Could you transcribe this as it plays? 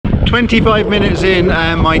25 minutes in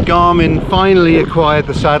and my Garmin finally acquired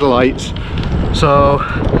the satellites. So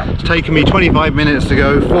it's taken me 25 minutes to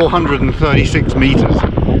go 436 meters.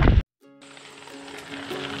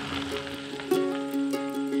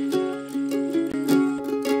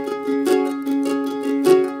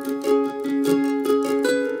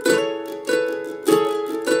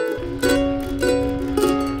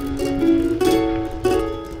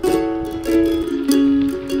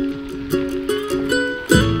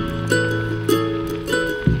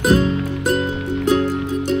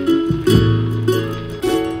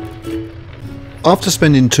 After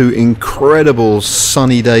spending 2 incredible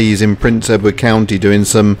sunny days in Prince Edward County doing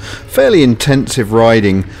some fairly intensive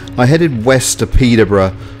riding, I headed west to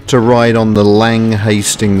Peterborough to ride on the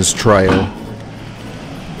Lang-Hastings trail.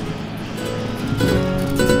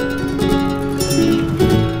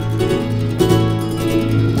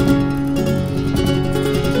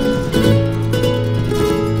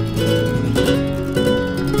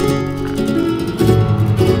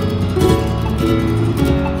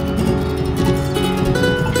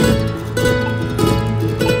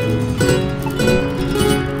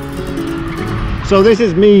 So this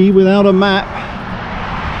is me without a map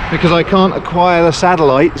because I can't acquire the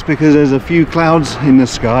satellites because there's a few clouds in the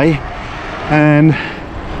sky and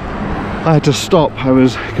I had to stop. I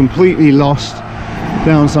was completely lost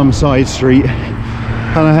down some side street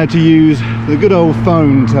and I had to use the good old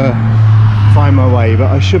phone to find my way,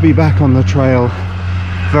 but I should be back on the trail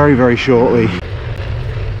very, very shortly.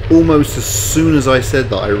 Almost as soon as I said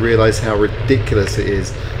that, I realised how ridiculous it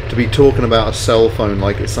is to be talking about a cell phone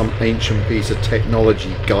like it's some ancient piece of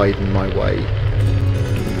technology guiding my way.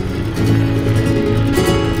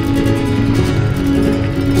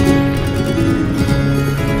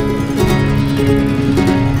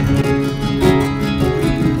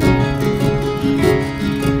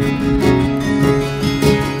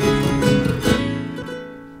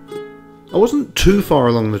 I wasn't too far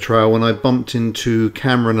along the trail when I bumped into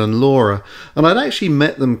Cameron and Laura, and I'd actually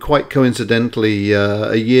met them quite coincidentally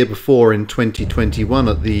a year before in 2021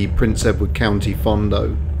 at the Prince Edward County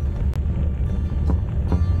Fondo.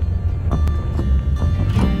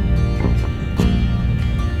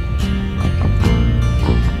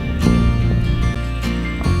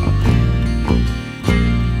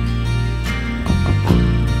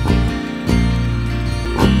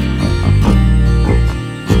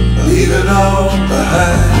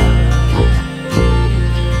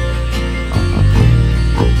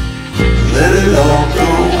 Let it all go.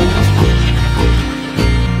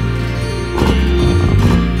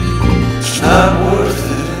 It's not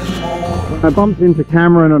worth it anymore. I bumped into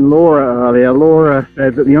Cameron and Laura earlier. Laura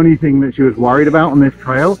said that the only thing that she was worried about on this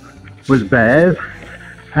trail was bears,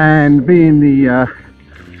 and being the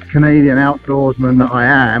Canadian outdoorsman that I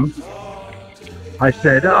am, I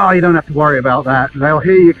said, oh, you don't have to worry about that. They'll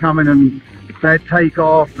hear you coming and they'll take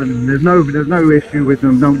off and there's no issue with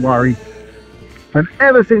them, don't worry. And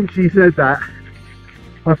ever since she said that,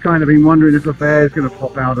 I've kind of been wondering if a bear's going to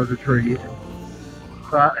pop out of the trees.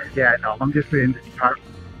 But yeah, no, I'm just being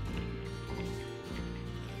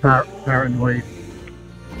paranoid.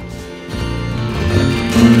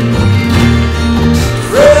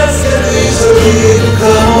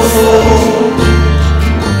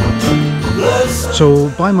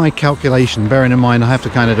 So by my calculation, bearing in mind I have to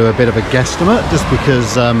kind of do a bit of a guesstimate just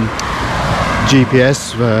because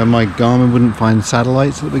GPS, my Garmin wouldn't find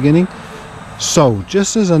satellites at the beginning. So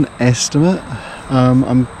just as an estimate,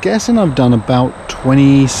 I'm guessing I've done about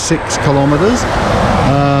 26 kilometers.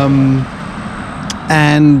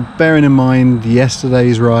 And bearing in mind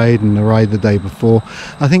yesterday's ride and the ride the day before,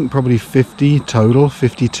 I think probably 50 total,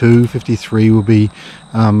 52, 53 will be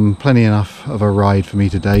plenty enough of a ride for me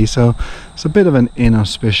today. So it's a bit of an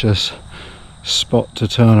inauspicious spot to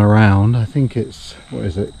turn around. I think it's, what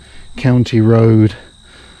is it, County Road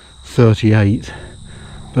 38.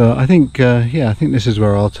 But I think, yeah, I think this is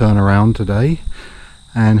where I'll turn around today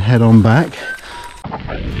and head on back.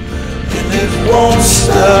 And it won't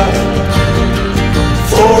stop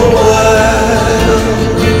for a while.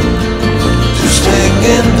 Just hang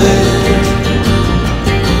in there,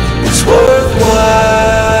 it's worthwhile.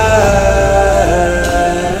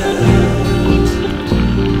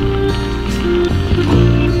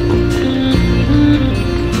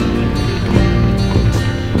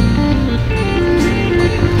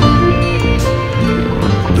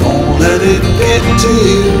 Don't let it get to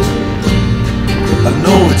you. I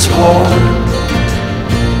know it's hard.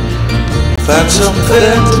 Find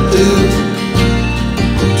something to do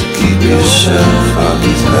to keep yourself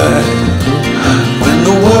occupied. When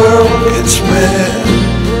the world gets mad,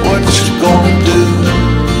 what you gonna do?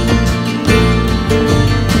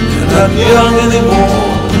 And not young anymore.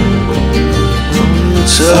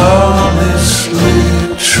 It's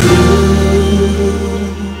honestly true.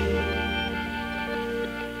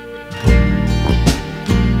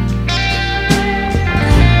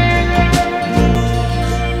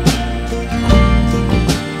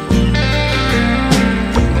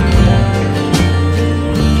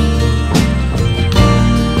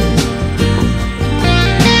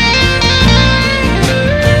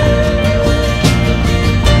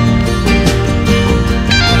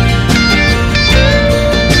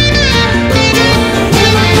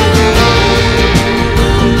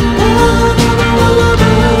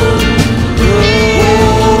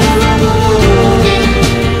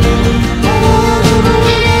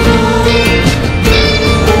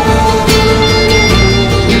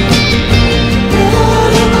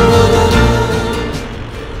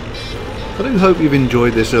 I do hope you've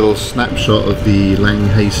enjoyed this little snapshot of the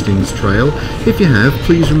Lang-Hastings trail. If you have,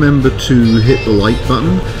 please remember to hit the like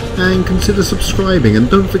button and consider subscribing, and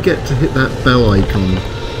don't forget to hit that bell icon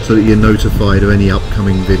so that you're notified of any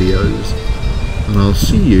upcoming videos. And I'll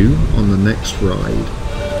see you on the next ride.